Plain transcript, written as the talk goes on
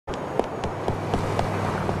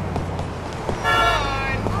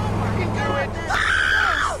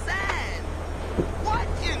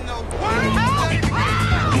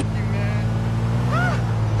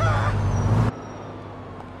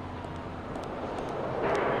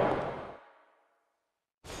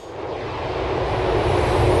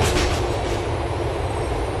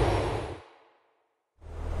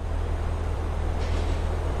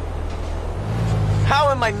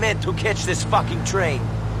my men to catch this fucking train.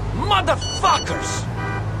 Motherfuckers!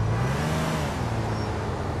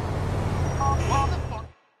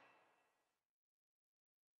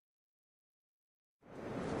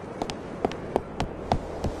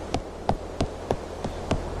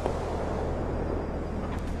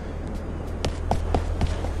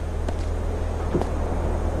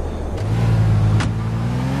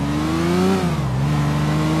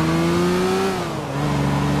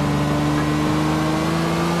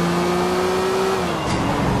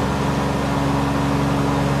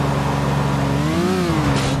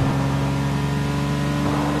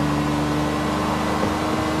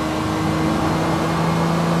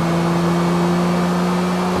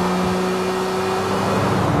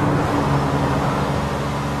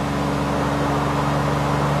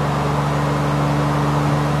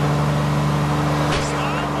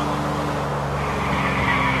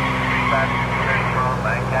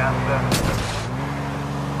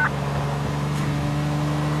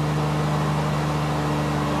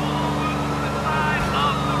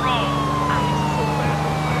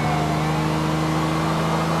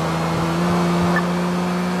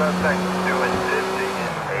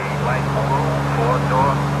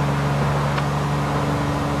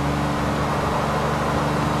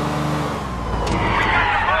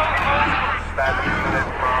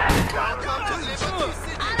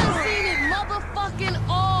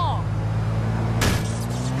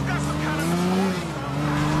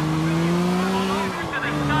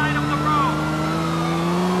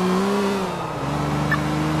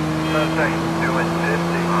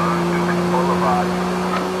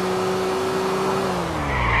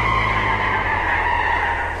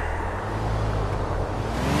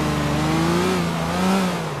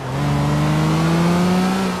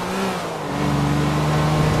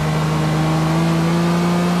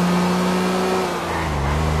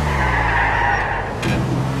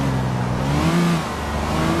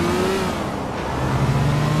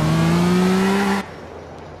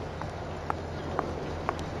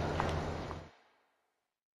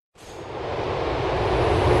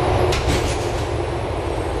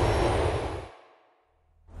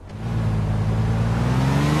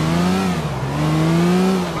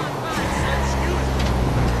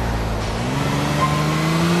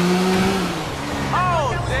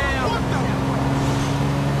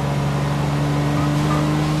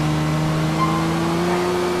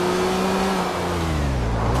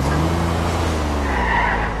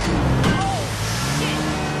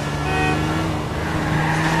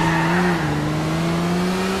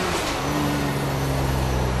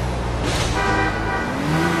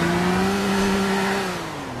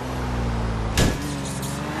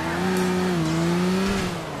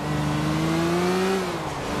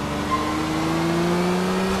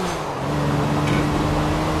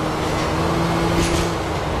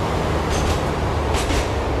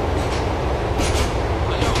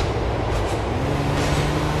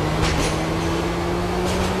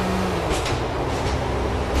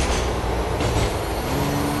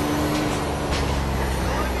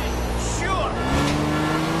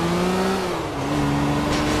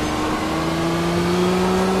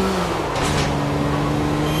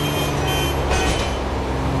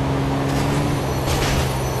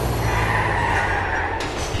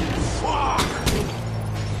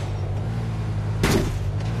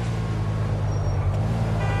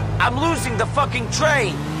 I'm losing the fucking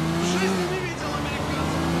train!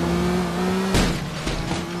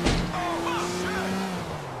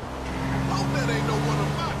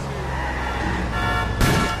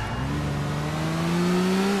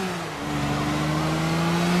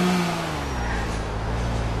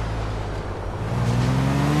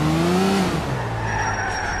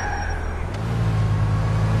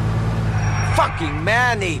 Fucking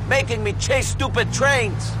Manny, making me chase stupid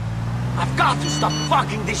trains! I've got to stop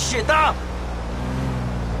fucking this shit up!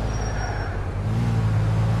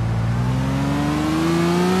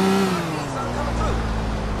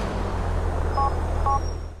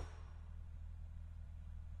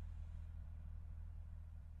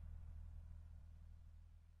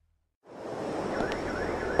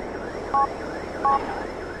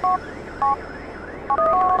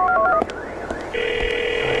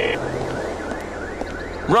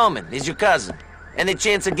 Roman is your cousin. Any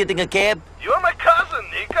chance of getting a cab? You're my cousin,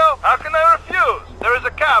 Nico. How can I refuse? There is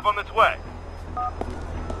a cab on its way.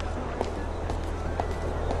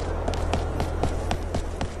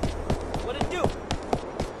 What'd it do?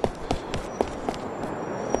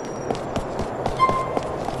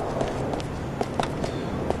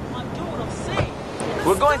 Come on, do what I'm saying.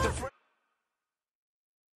 We're going to...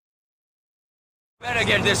 Better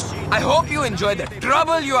get this. I hope you enjoy the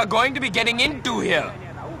trouble you are going to be getting into here.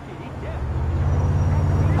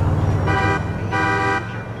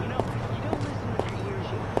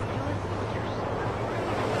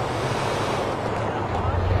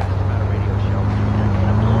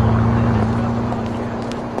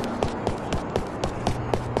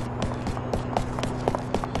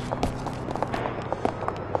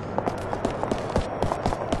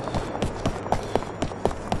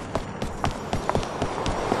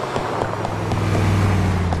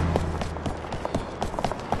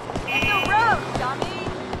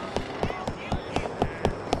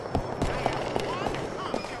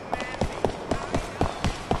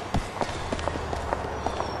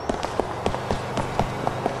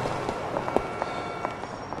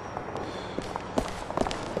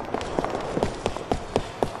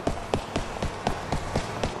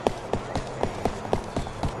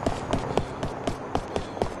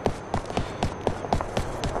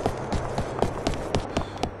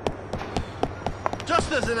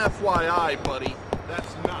 FYI, buddy.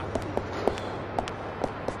 That's not cool.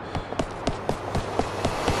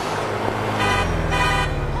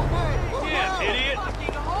 Yeah, idiot.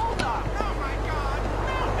 Fucking hold up! Oh my god!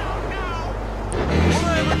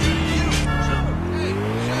 Hey,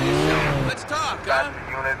 show yourself. Let's talk, huh? That's the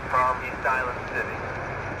unit from East Island City.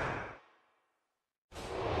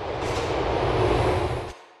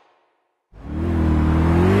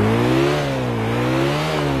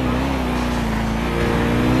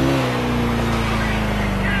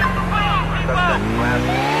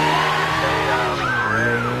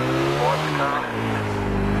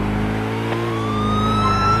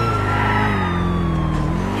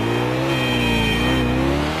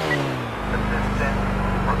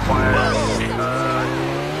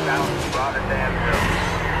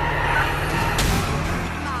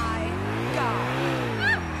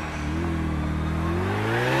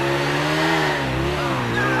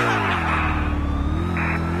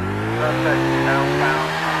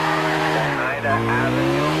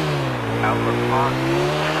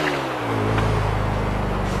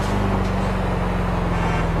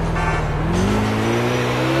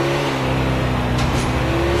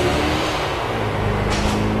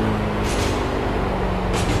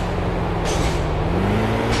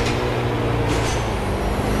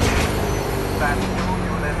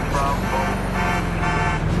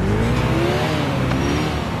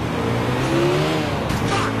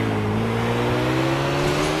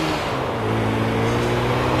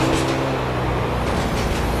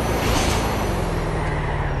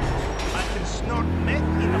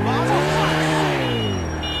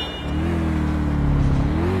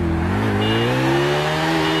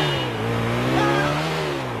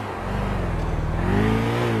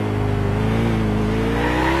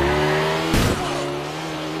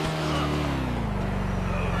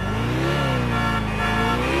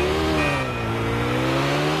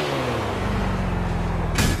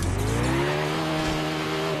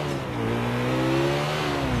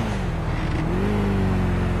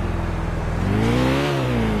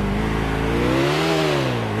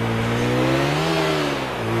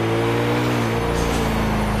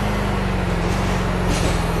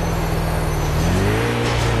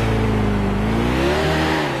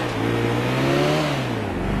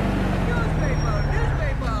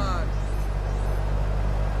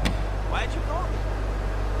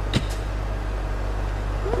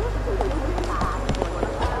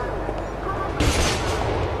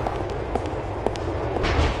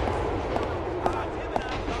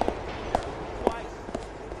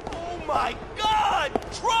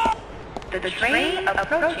 The train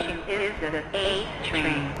approaching is the A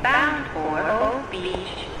train, bound for Old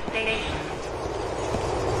Beach Station.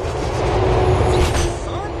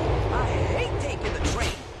 Son, I hate taking the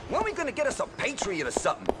train. When are we gonna get us a Patriot or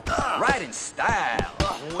something? Ride in style.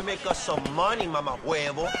 When we make us some money, mama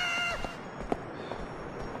huevo.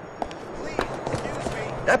 Please, excuse me.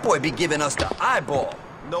 That boy be giving us the eyeball.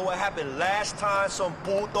 Know what happened last time some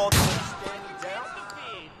puto stand you down?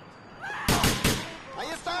 Ahí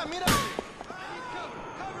está, mira.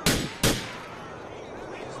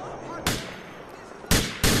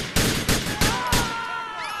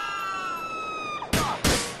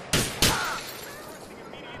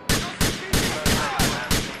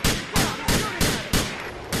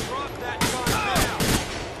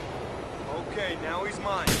 Okay, now he's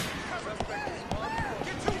mine.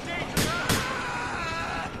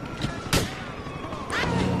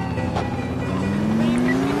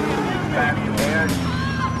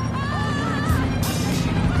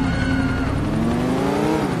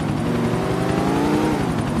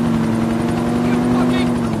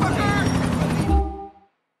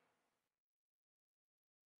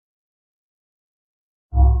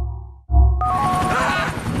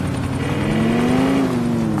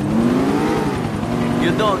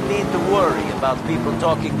 You don't need to worry about people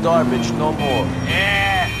talking garbage no more.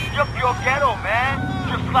 Yeah, you're pure ghetto, man.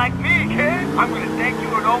 Just like me, kid. I'm gonna thank you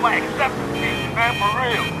with all my acceptance speeches, man, for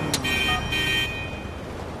real.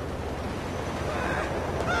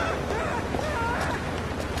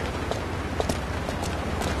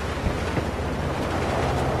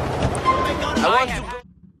 I want to go.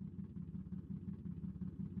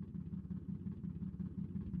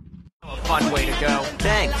 A fun way to go.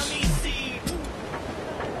 Thanks.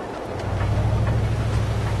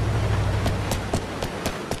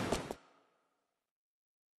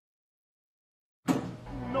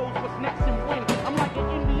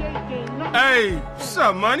 Hey, what's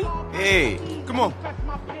up, money? Hey. Come on.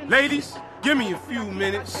 Ladies, give me a few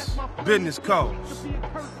minutes. Business calls.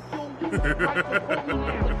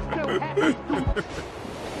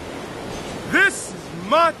 This is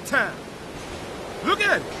my town. Look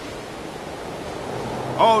at it.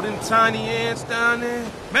 All them tiny ants down there.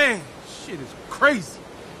 Man, shit is crazy.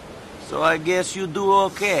 So I guess you do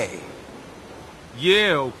okay.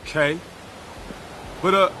 Yeah, okay.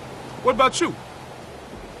 But, what about you?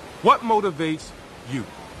 What motivates you?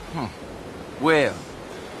 Well,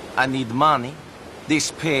 I need money.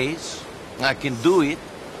 This pays. I can do it.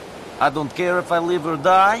 I don't care if I live or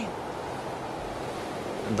die.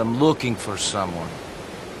 And I'm looking for someone.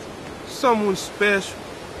 Someone special?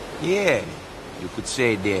 Yeah, you could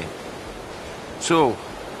say that. So,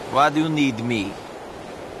 why do you need me?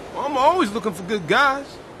 I'm always looking for good guys.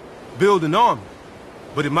 Build an army.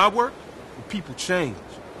 But in my work, people change.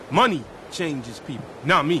 Money changes people,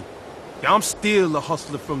 not me. Yeah, I'm still a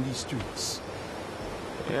hustler from these streets.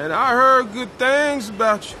 And I heard good things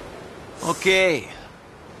about you. Okay,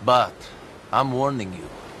 but I'm warning you.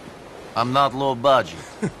 I'm not low budget.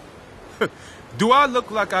 Do I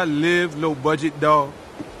look like I live low budget, dog?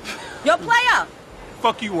 Yo, player,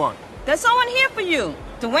 Fuck you want? there's someone here for you.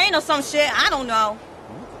 Dwayne or some shit, I don't know.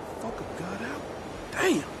 Motherfucker got out?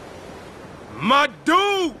 Damn. My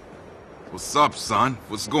dude! What's up, son?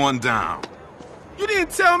 What's going down? You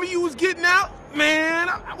didn't tell me you was getting out? Man,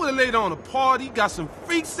 I would've laid on a party, got some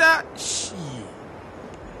freaks out. Shit.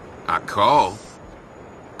 I called.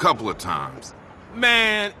 Couple of times.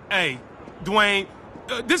 Man, hey, Dwayne,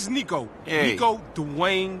 this is Nico. Hey. Nico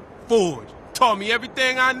Dwayne Forge. Taught me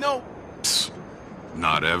everything I know.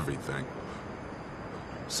 Not everything.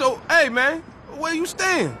 So, hey, man, where you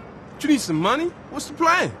staying? You need some money? What's the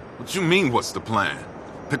plan? What you mean, what's the plan?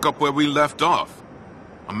 Pick up where we left off.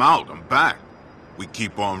 I'm out, I'm back. We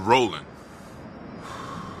keep on rolling.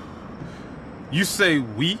 You say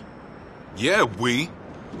we? Yeah, we.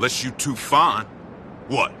 Unless you too fine.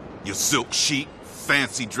 What? Your silk sheet,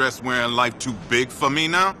 fancy dress wearing life too big for me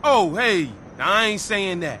now? Oh, hey, I ain't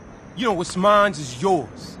saying that. You know what's mine is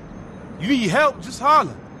yours. You need help, just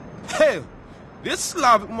holler. Hell, this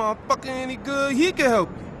Slavic motherfucker any good, he can help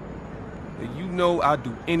you. You know I'll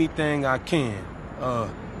do anything I can. But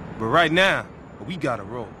right now, we gotta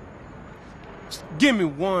roll. Just give me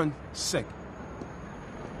 1 second.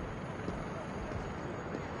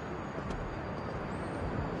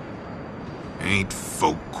 Ain't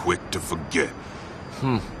folk quick to forget.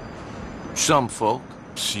 Some folk.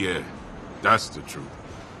 Yeah, that's the truth.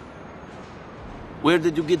 Where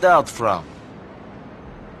did you get out from?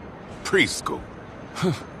 Preschool.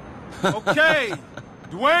 Okay,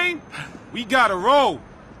 Dwayne, we gotta roll.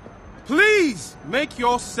 Please make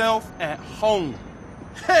yourself at home.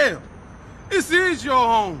 Hell, this is your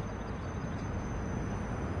home.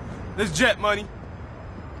 Let's jet money.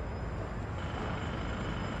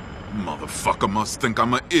 Motherfucker must think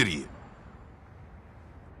I'm an idiot.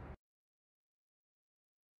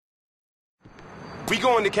 We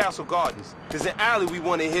going to Castle Gardens. There's an alley we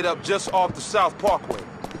want to hit up just off the South Parkway.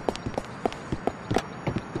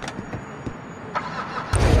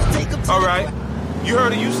 All right. You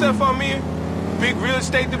heard of Yusef Amir? Big real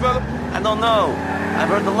estate developer? I don't know. I've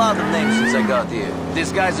heard a lot of names since I got here.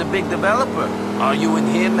 This guy's a big developer. Are you and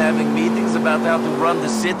him having meetings about how to run the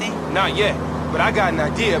city? Not yet, but I got an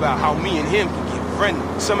idea about how me and him can get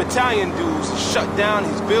friendly. Some Italian dudes shut down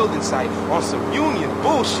his building site on some union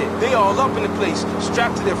bullshit. They all up in the place,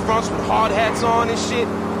 strapped to their fronts with hard hats on and shit.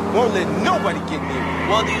 Won't let nobody get near me.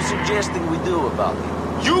 What are you suggesting we do about it?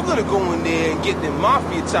 You're gonna go in there and get them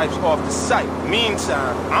mafia types off the site.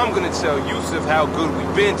 Meantime, I'm gonna tell Yusuf how good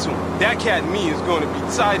we've been to him. That cat and me is gonna be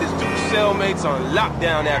tight as two cellmates on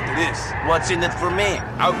lockdown after this. What's in it for me?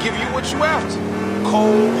 I'll give you what you after.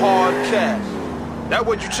 Cold, hard cash. That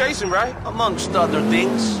what you chasing, right? Amongst other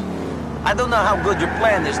things. I don't know how good your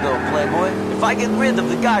plan is, though, Playboy. If I get rid of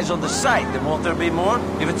the guys on the site, then won't there be more?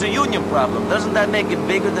 If it's a union problem, doesn't that make it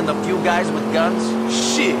bigger than a few guys with guns?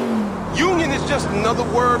 Shit. Union is just another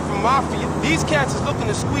word for mafia. These cats is looking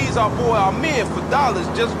to squeeze our boy Amir for dollars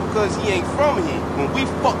just because he ain't from here. When we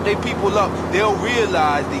fuck their people up, they'll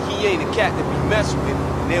realize that he ain't a cat to be messed with,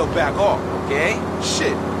 and they'll back off. Okay?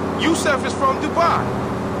 Shit, Yusef is from Dubai.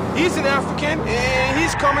 He's an African, and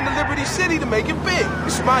he's coming to Liberty City to make it big.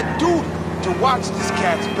 It's my duty to watch this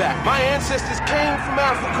cat's back. My ancestors came from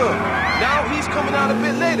Africa. Now he's coming out a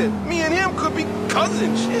bit later. Me and him could be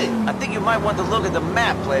cousins, shit. I think you might want to look at the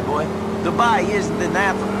map, Playboy. Dubai isn't in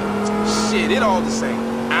Africa. Shit, it all the same.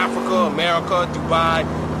 Africa, America, Dubai.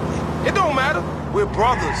 It don't matter. We're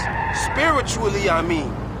brothers. Spiritually, I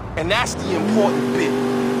mean. And that's the important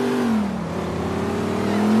bit.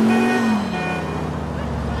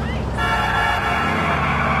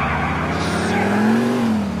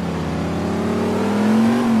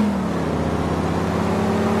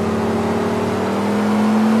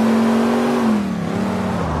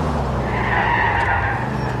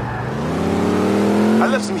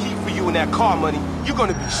 that car money, you're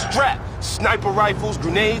gonna be strapped. Sniper rifles,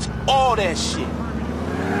 grenades, all that shit.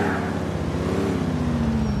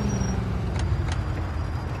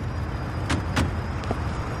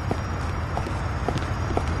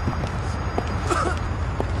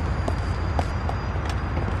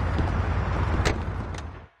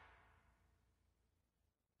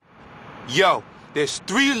 Yo, there's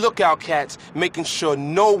 3 lookout cats making sure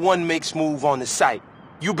no one makes move on the site.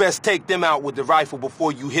 You best take them out with the rifle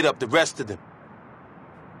before you hit up the rest of them.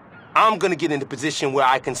 I'm gonna get in a position where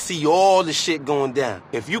I can see all the shit going down.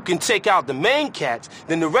 If you can take out the main cats,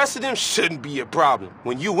 then the rest of them shouldn't be a problem.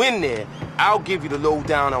 When you in there, I'll give you the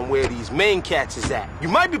lowdown on where these main cats is at. You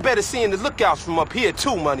might be better seeing the lookouts from up here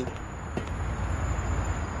too, Money.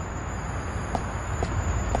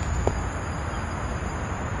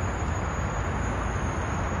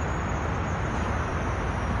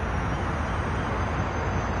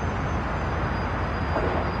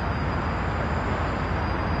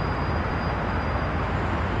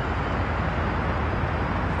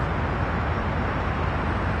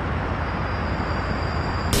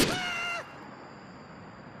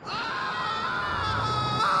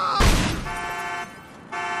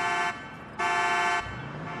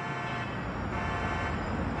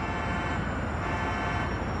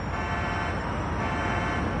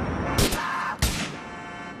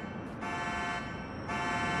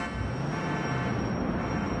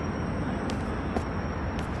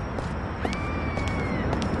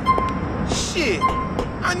 Shit,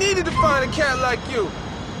 I needed to find a cat like you.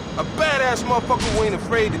 A badass motherfucker who ain't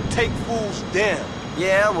afraid to take fools down.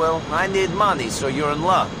 Yeah, well, I need money, so you're in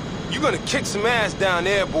luck. You're gonna kick some ass down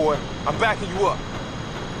there, boy. I'm backing you up.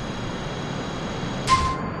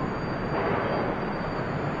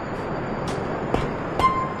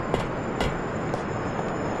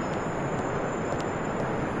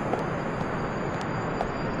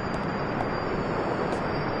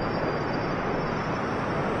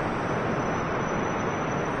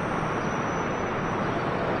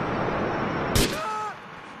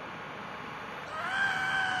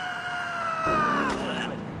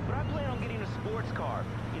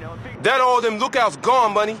 That all them lookouts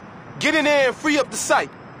gone, Money. Get in there and free up the site.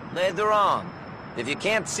 Later on. If you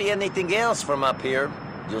can't see anything else from up here,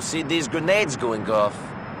 you'll see these grenades going off.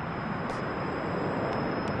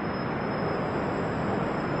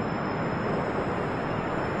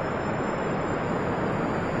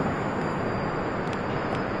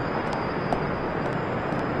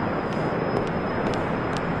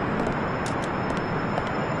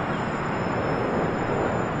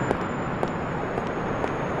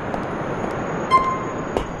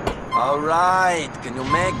 All right, can you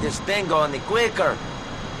make this thing go any quicker?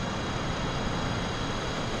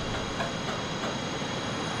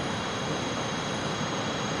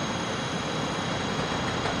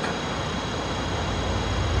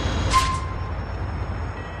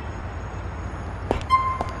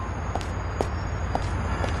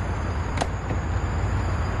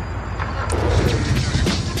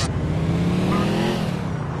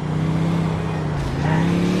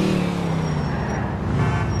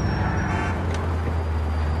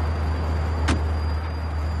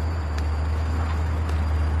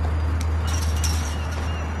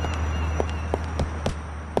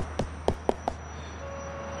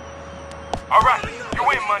 All right, you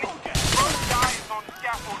win, Money. First guy is on the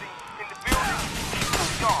scaffolding in the building.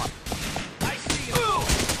 Yard. I see you.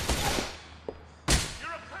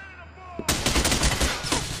 You're a pain in the ball.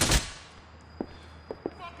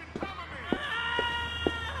 Fucking cover me.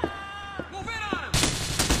 Move in on him.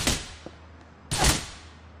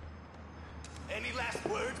 Any last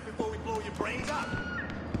words before we blow your brains up?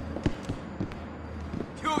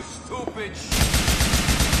 You stupid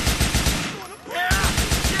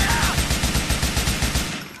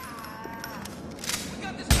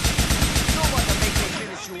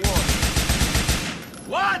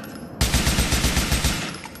What?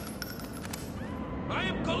 I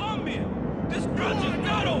am Colombian. This grudge is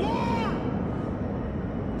not over.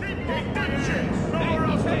 Keep off that shit. Nowhere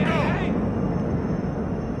else to go.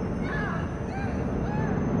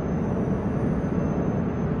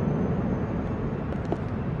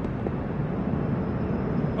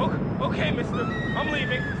 Okay, mister. I'm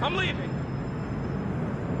leaving. I'm leaving.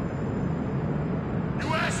 You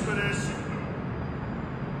asked for this.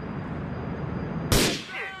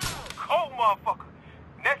 Motherfucker.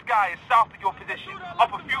 Next guy is south of your position,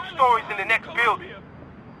 up a few stories in the next building.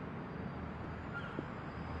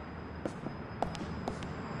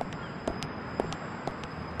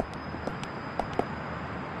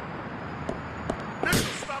 This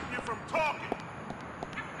will stop you from talking.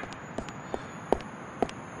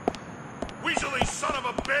 Weaselly son of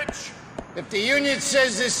a bitch! If the union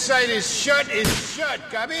says this site is shut, it's shut,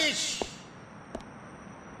 capiche?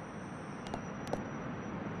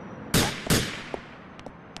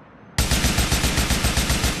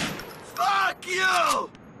 Fuck you!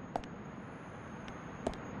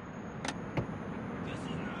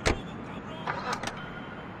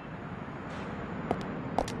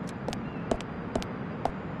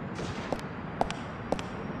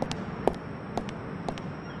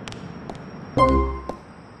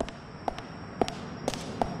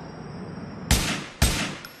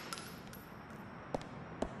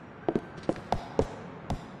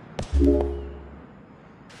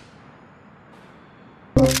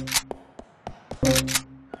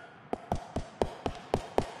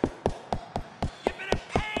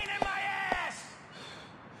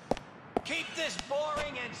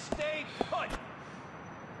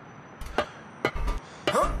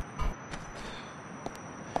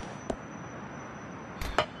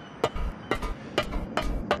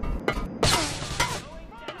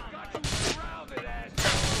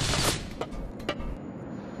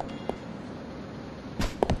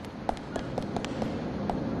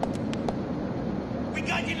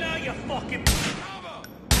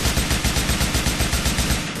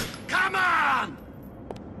 Come on!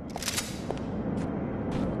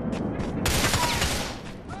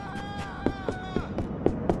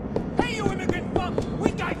 Hey, you immigrant fuck!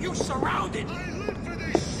 We got you surrounded! I live for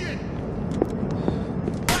this shit!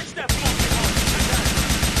 Watch that fucking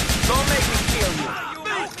horse! Don't make me kill you.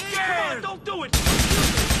 Come on, don't do it!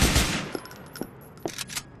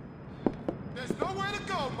 There's nowhere to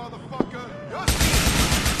go, motherfucker!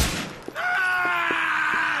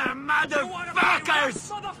 Motherfuckers!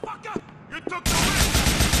 Motherfucker! You took the risk!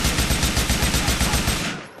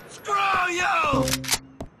 Screw you!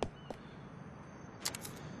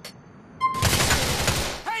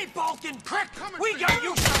 Hey, Balkan prick! We got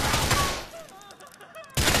you surrounded!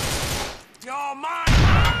 You're mine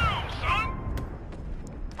now, son!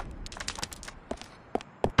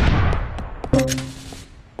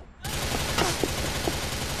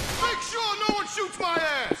 Make sure no one shoots my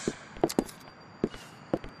ass!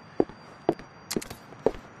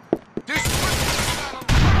 This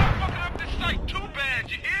Fucking up this site too bad,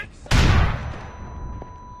 you hear?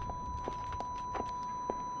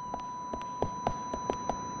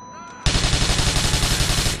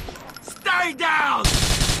 Stay down!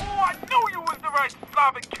 Oh, I knew you was the right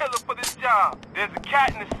Slavic killer for this job. There's a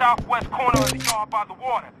cat in the southwest corner of the yard by the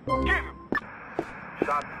water. Get him!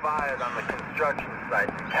 Shots fired on the construction site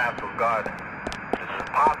in Castle Garden. This is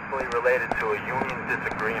possibly related to a union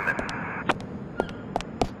disagreement.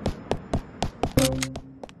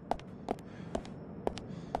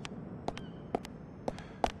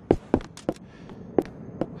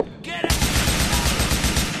 Get it!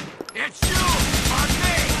 It's you! On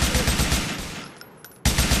me!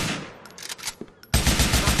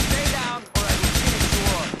 Now stay down or I will finish you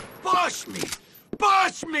off. Push me!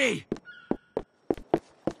 Push me!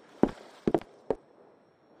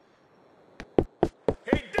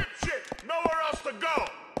 Hey, dipshit! Nowhere else to go!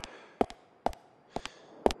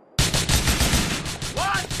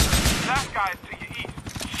 What? That guy's to your east.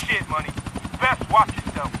 Shit, money. Best watch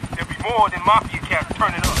yourself. There'll be more than mafia cats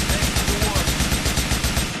turning up.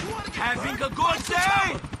 Having a good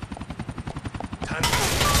day!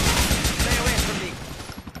 Stay away from me.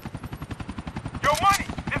 Yo, money!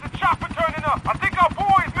 There's a chopper turning up. I think our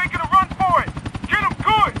boy is making a run for it. Get him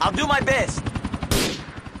good! I'll do my best.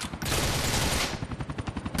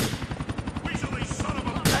 Weaselly son of a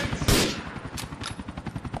bitch!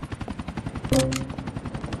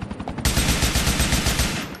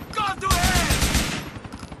 Go to hell!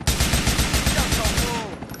 Just don't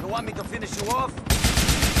move. You want me to finish you off?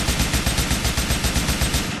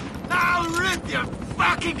 I'll rip your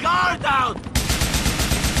fucking heart out!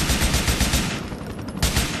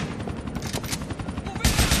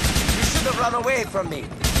 You should have run away from me.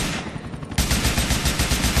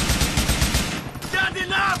 Not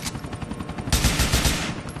enough!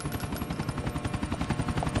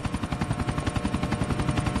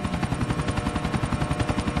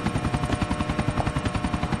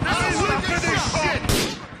 I live for this shit!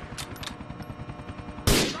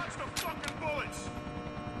 That's the fucking bullets!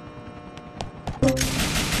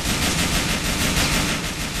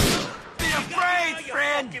 Be afraid,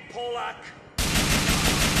 friend! Polak.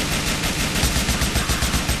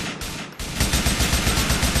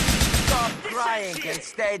 Stop crying and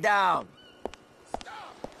stay down.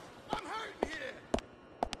 I'm hurting here!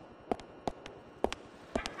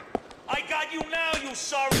 I got you now, you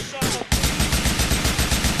sorry son of a